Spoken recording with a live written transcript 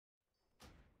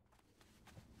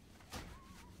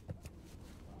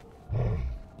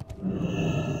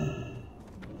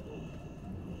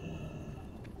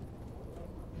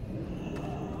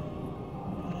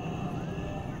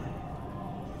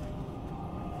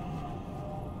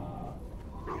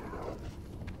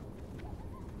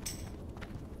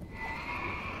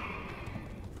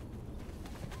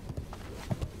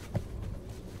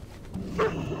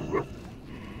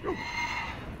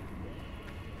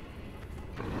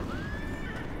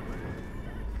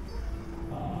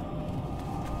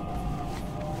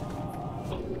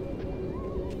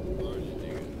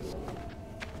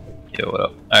Yeah, what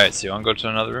up? Alright, so you wanna go to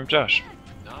another room, Josh?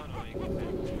 No, you can pick.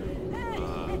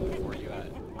 Where are you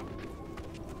at?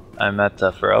 I'm at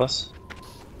Ferellis.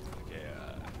 Okay,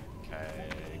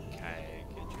 can I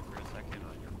get you for a second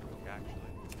on your rogue,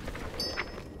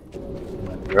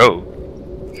 actually? Rogue?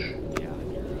 Yeah, on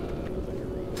your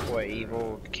rogue. What,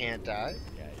 evil can't die?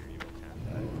 Yeah, your evil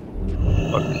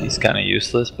can't die. Fuck, he's kinda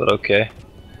useless, but okay.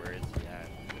 Where is he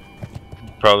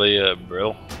at? Probably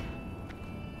Brill.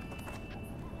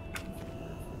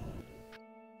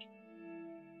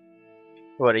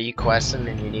 What, are you questing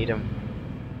and you need him?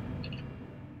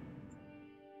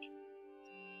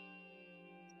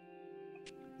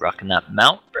 Rocking that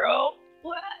mount, bro.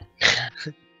 What?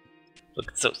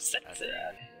 Looking so sexy.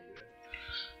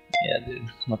 Yeah,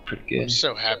 dude, look pretty I'm good.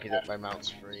 so happy that my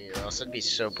mount's free, or else I'd be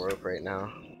so broke right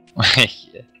now.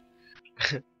 Yeah.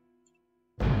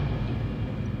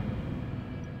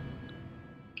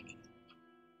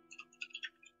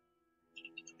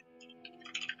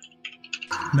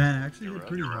 Man, I actually hit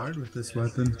pretty hard with this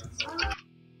weapon.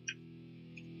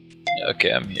 Yeah,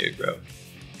 okay, I'm here, bro.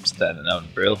 I'm standing out in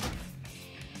Brill.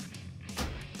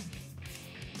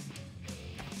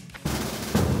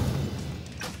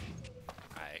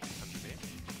 Alright, come to me.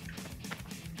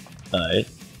 Alright.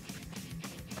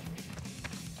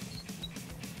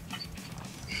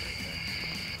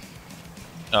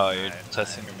 Oh, you're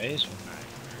testing your maze?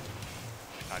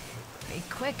 Be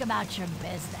quick about your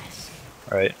business.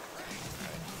 Alright.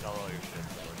 Sell all your shit.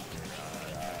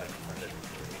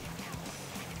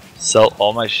 Sell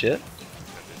all my shit?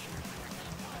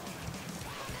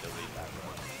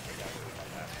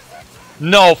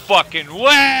 No fucking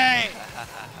way!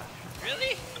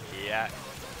 Really? Yeah.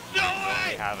 No You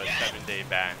way! have a 7-day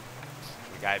ban.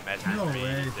 The guy messaged No me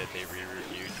way. that they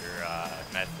re-reviewed your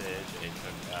message. They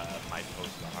took my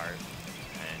post to heart,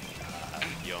 and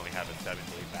you only have a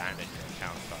 7-day ban, and your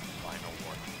account's on final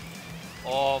warning.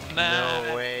 Oh man!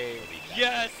 No way.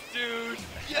 Yes, dude!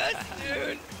 Yes,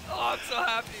 dude! Oh, I'm so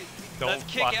happy! Don't That's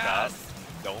kick fuck ass!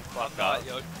 up. Don't fuck Not, up.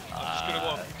 yo. I'm just gonna go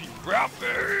on PP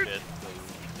rapid!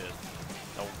 Just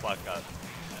don't fuck up.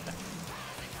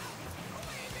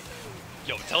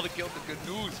 Yo, tell the guild the good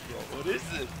news, bro. What is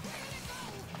it?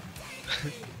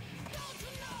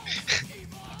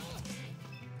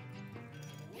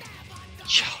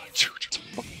 Yo, dude.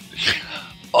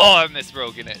 Oh, I miss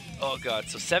Rogan it. Oh god,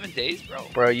 so 7 days, bro.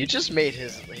 Bro, you just made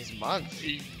his month.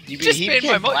 You He just made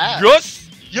my became money. blast. Yes!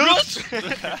 Yes!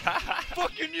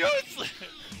 Fucking yes!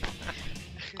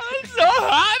 I'm so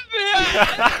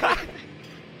happy!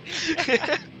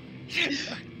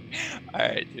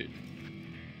 Alright, dude.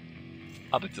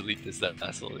 I'm gonna delete this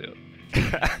asshole, yo.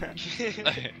 He's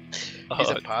Oh,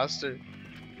 a imposter.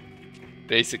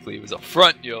 basically, it was a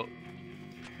front, yo.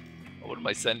 What am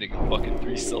I sending? Fucking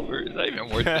 3 silver? Is that even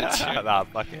worth it? Nah,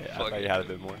 fuck it. I Fuck thought you it. had a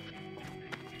bit more.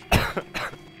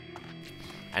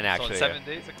 And So actually, in 7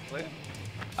 days I can play it?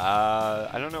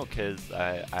 I don't know, cause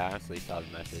I honestly saw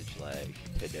the message like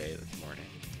today, this morning.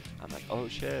 I'm like, oh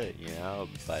shit, you know,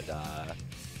 but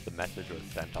the message was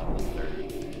sent on the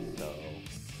 3rd, so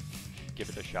give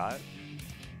it a shot.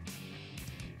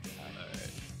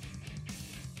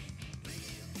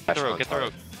 Get the rogue, get the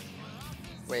rogue.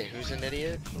 Wait, who's an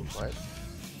idiot? What?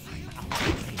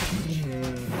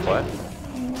 What?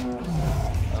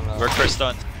 I don't know. Work for a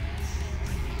stun.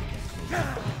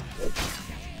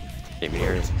 Give me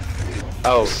yours.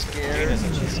 Oh, scared.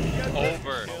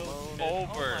 Over. Oh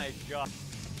my god.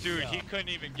 Dude, he couldn't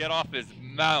even get off his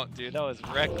mount, dude. That was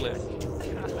reckless.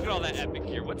 Look at all that epic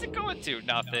gear. What's it going to?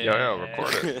 Nothing. Yo,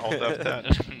 record it. Alt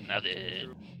F10.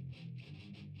 Nothing.